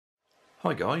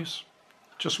Hi guys,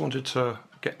 just wanted to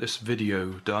get this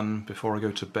video done before I go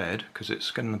to bed because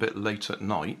it's getting a bit late at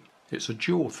night. It's a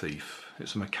Joule Thief.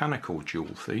 It's a mechanical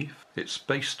Joule Thief. It's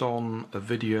based on a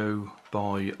video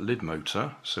by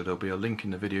Lidmotor, so there'll be a link in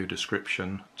the video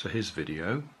description to his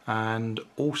video, and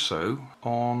also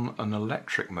on an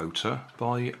electric motor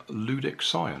by Ludic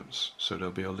Science, so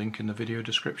there'll be a link in the video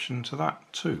description to that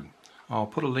too. I'll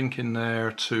put a link in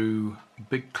there to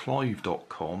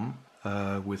bigclive.com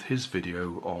with his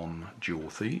video on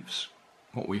Joule Thieves.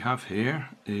 What we have here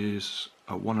is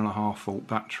a 1.5 volt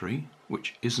battery,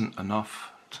 which isn't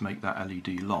enough to make that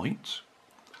LED light.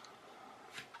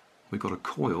 We've got a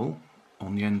coil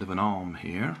on the end of an arm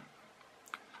here.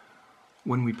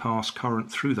 When we pass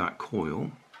current through that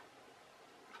coil,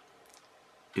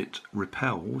 it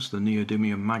repels the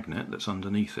neodymium magnet that's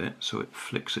underneath it, so it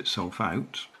flicks itself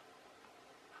out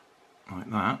like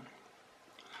that.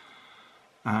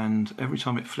 And every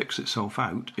time it flicks itself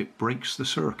out, it breaks the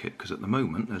circuit, because at the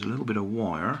moment there's a little bit of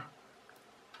wire,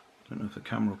 I don't know if the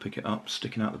camera will pick it up,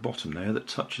 sticking out the bottom there that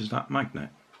touches that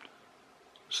magnet.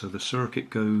 So the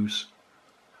circuit goes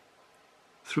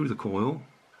through the coil,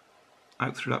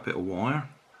 out through that bit of wire,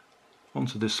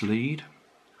 onto this lead,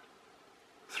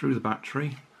 through the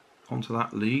battery, onto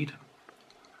that lead,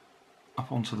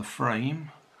 up onto the frame,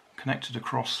 connected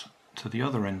across to the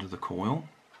other end of the coil.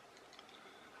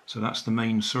 So that's the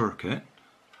main circuit,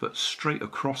 but straight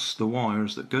across the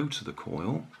wires that go to the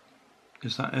coil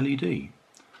is that LED.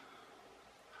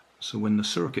 So when the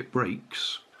circuit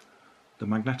breaks, the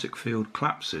magnetic field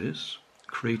collapses,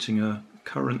 creating a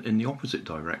current in the opposite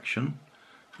direction,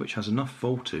 which has enough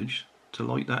voltage to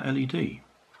light that LED.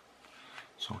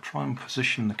 So I'll try and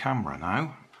position the camera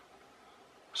now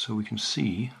so we can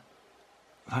see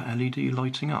that LED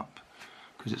lighting up,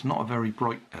 because it's not a very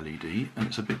bright LED and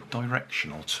it's a bit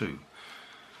directional too.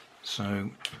 So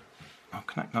I'll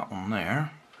connect that on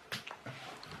there.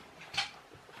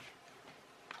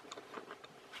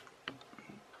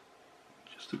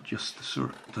 Just adjust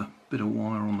the bit of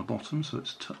wire on the bottom so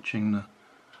it's touching the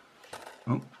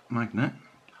magnet.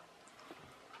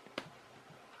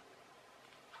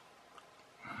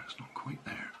 It's not quite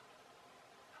there.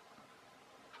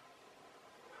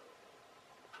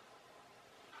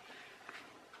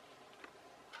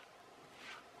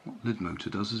 What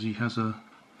Lidmotor does is he has a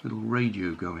little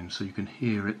radio going so you can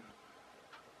hear it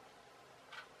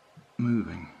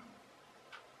moving.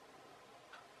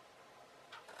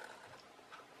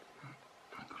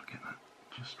 I've got to get that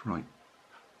just right.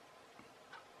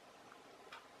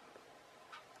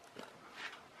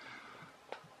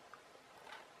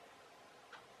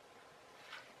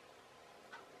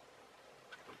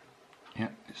 Yeah,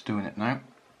 it's doing it now.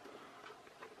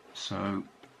 So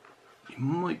you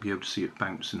might be able to see it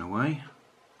bouncing away.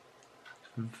 It's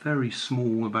very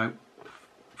small about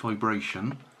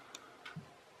vibration,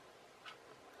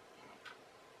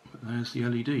 but there's the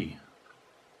LED. I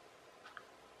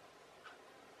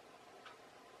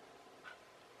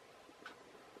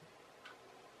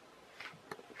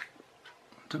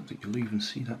don't think you'll even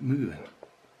see that moving.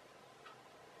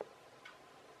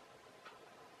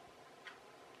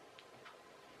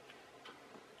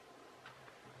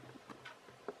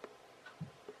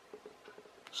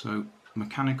 So,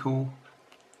 mechanical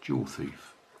Joule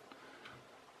Thief.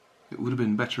 It would have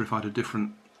been better if I had a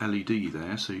different LED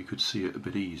there so you could see it a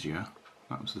bit easier.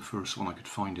 That was the first one I could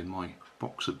find in my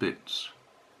box of bits.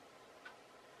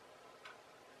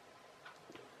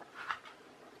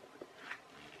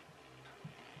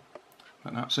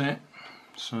 But that's it.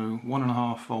 So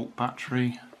 1.5 volt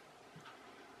battery,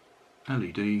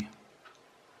 LED,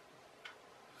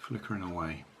 flickering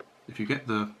away. If you get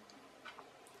the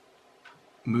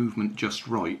movement just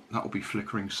right, that will be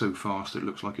flickering so fast it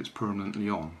looks like it's permanently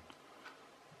on.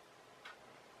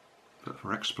 But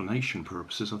for explanation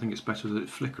purposes I think it's better that it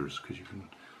flickers because you can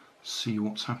see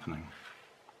what's happening.